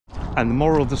And the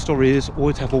moral of the story is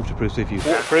always have waterproofs with you.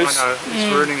 Waterproofs? I know,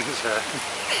 it's ruining his hair.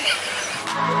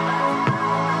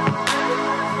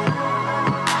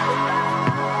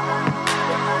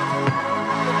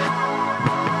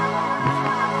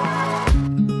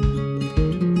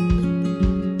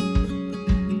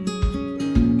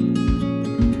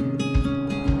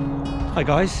 Hi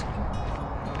guys,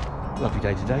 lovely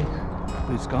day today,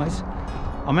 blue skies.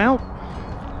 I'm out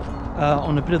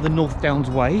on a bit of the North Downs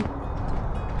Way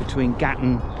between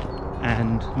Gatton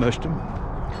and Merstham,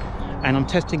 and I'm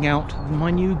testing out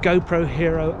my new GoPro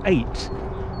Hero 8,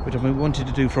 which I've been wanting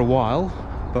to do for a while,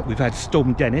 but we've had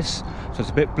Storm Denis, so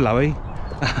it's a bit blowy,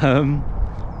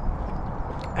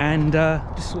 and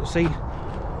just sort of see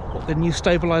what the new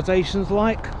stabilisation's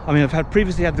like. I mean, I've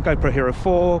previously had the GoPro Hero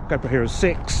 4, GoPro Hero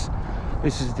 6.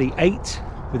 This is the 8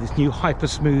 with this new hyper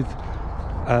smooth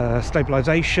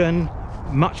stabilisation,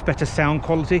 much better sound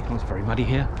quality. Oh, it's very muddy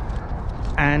here.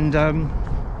 And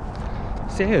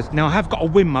so here's, now I have got a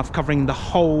windmuff covering the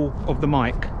whole of the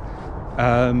mic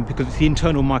because it's the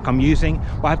internal mic I'm using,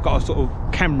 but I've got a sort of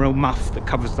camera muff that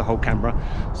covers the whole camera,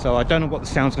 so I don't know what the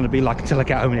sound's going to be like until I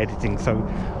get home and editing, so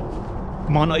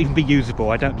might not even be usable,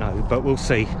 I don't know, but we'll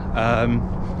see.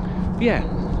 Yeah,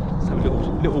 let's have a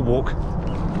little walk.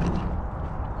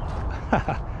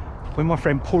 When my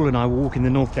friend Paul and I were walking the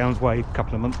North Downs Way a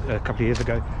couple of years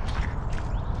ago,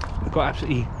 we got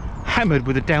absolutely hammered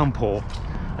with a downpour,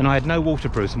 and I had no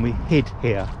waterproofs, and we hid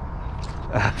here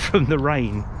from the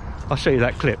rain. I'll show you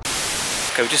that clip.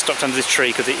 Okay, we just stopped under this tree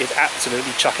because it is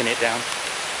absolutely chucking it down.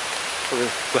 Well,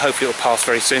 hopefully it'll pass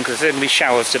very soon because there's going to be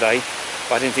showers today,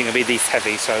 but I didn't think it'd be this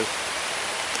heavy. So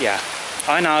yeah,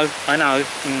 I know.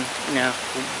 Yeah,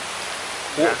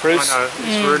 waterproofs. I know,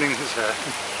 it's ruining his hair.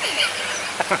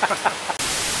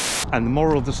 And the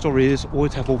moral of the story is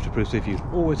always have waterproofs with you.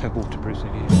 Always have waterproofs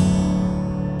with you.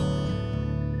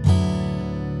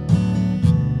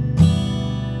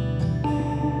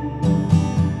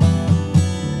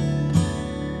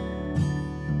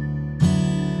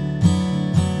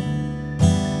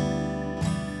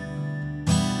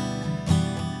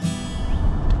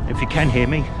 If you can hear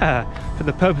me, for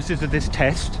the purposes of this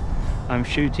test, I'm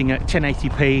shooting at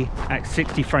 1080p at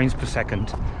 60 frames per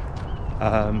second.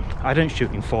 I don't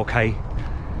shoot in 4K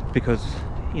because,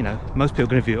 you know, most people are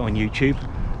going to view it on YouTube.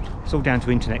 It's all down to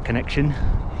internet connection.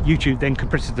 YouTube then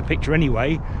compresses the picture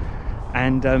anyway,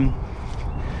 and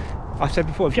I've said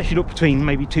before, if you actually look between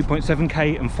maybe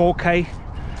 2.7K and 4K,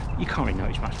 you can't really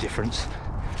notice much difference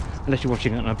unless you're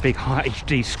watching it on a big high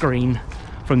HD screen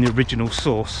from the original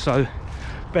source. So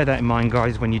bear that in mind,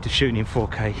 guys, when you're just shooting in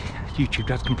 4K. YouTube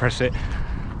does compress it.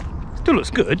 Still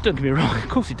looks good, don't get me wrong, of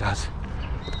course it does.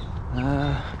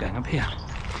 Going up here.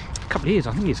 A couple of years,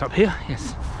 I think it's up here,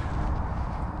 yes.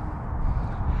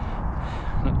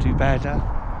 Not too bad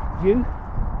view.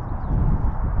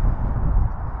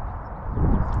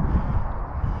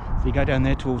 So you go down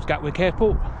there towards Gatwick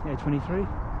Airport, A23.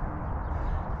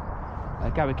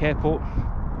 Gatwick Airport,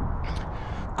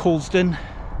 Colston,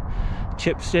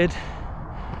 Chipstead,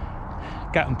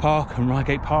 Gatton Park and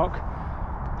Reigate Park.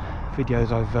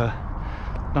 Videos I've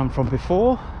done from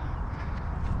before.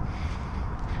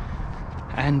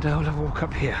 And I'll have a walk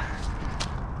up here.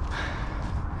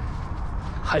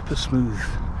 Hyper smooth.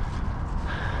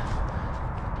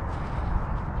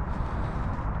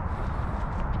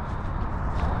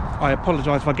 I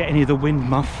apologise if I get any of the wind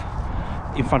muff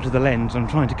in front of the lens. I'm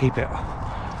trying to keep it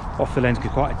off the lens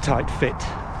because it's quite a tight fit.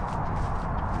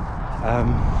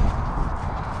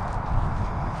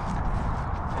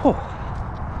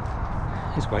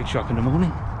 It's wake shop in the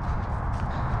morning.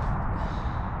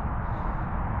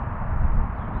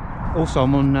 Also,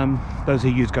 I'm on, those who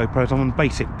use GoPros, I'm on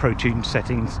basic Pro Tune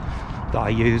settings that I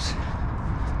use.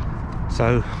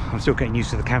 So I'm still getting used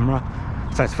to the camera.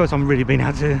 So it's the first time I've really been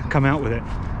able to come out with it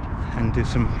and do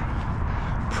some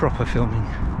proper filming.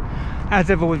 As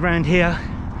ever with around here,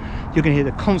 you're going to hear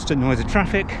the constant noise of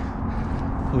traffic.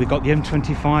 We've got the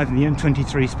M25 and the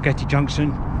M23 Spaghetti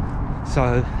Junction.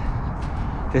 So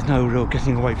there's no real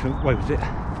getting away with it.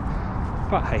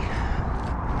 But hey.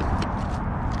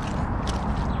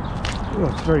 Oh,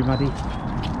 it's very muddy.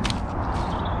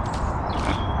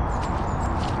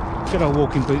 Good old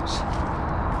walking boots.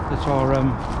 That's our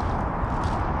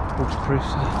waterproof.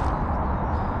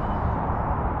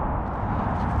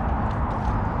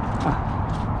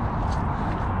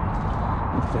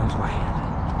 North Downs Way.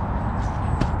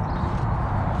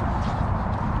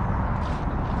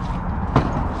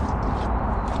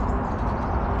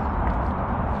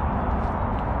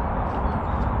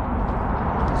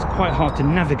 Quite hard to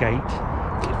navigate.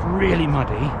 It's really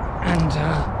muddy, and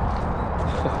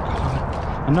oh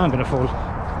God, I know I'm going to fall.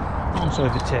 arms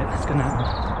over tit, that's going to happen.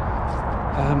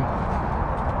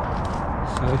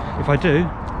 So if I do,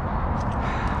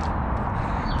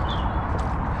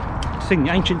 I think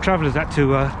the ancient travellers had to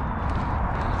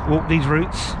walk these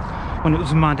routes when it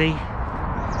was muddy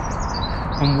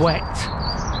and wet,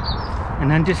 and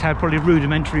then just had probably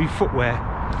rudimentary footwear.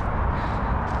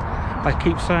 I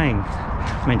keep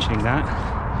mentioning that.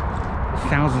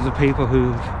 Thousands of people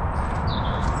who've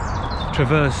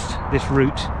traversed this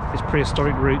route, this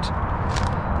prehistoric route,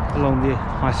 along the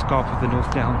high scarp of the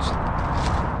North Downs.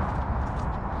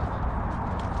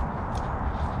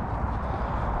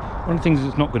 One of the things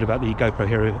that's not good about the GoPro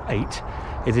Hero 8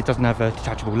 is it doesn't have a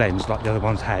detachable lens like the other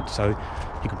ones had, so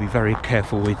you could be very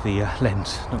careful with the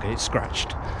lens, not get it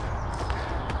scratched.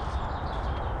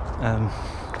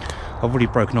 I've already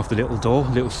broken off the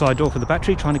little side door for the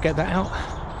battery, trying to get that out.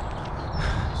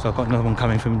 So I've got another one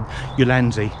coming from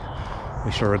Ulanzi,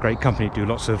 which are a great company, do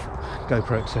lots of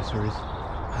GoPro accessories.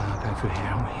 Going through here,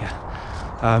 aren't we? Yeah.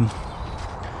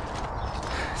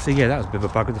 So yeah, that was a bit of a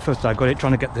bugger. The first day I got it,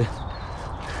 trying to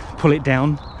pull it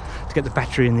down to get the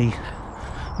battery and the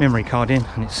memory card in,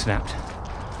 and it snapped.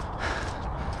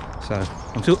 So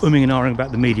I'm still umming and ahhing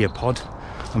about the media pod.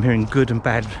 I'm hearing good and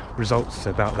bad results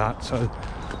about that, so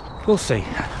we'll see.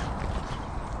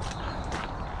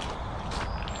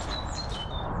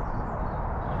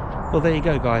 Well, there you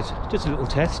go, guys. Just a little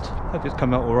test. Hope it's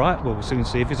come out all right. Well, we'll soon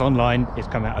see. If it's online, it's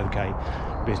come out okay.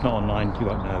 If it's not online, you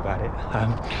won't know about it.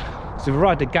 So we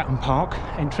arrived at Gatton Park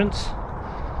entrance,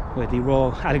 where the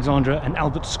Royal Alexandra and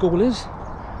Albert School is,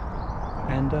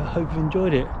 and hope you've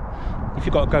enjoyed it. If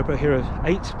you've got a GoPro Hero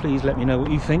 8, please let me know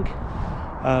what you think.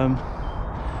 And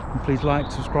please like,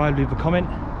 subscribe, leave a comment,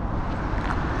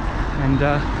 and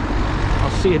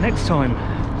I'll see you next time.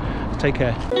 Take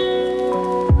care.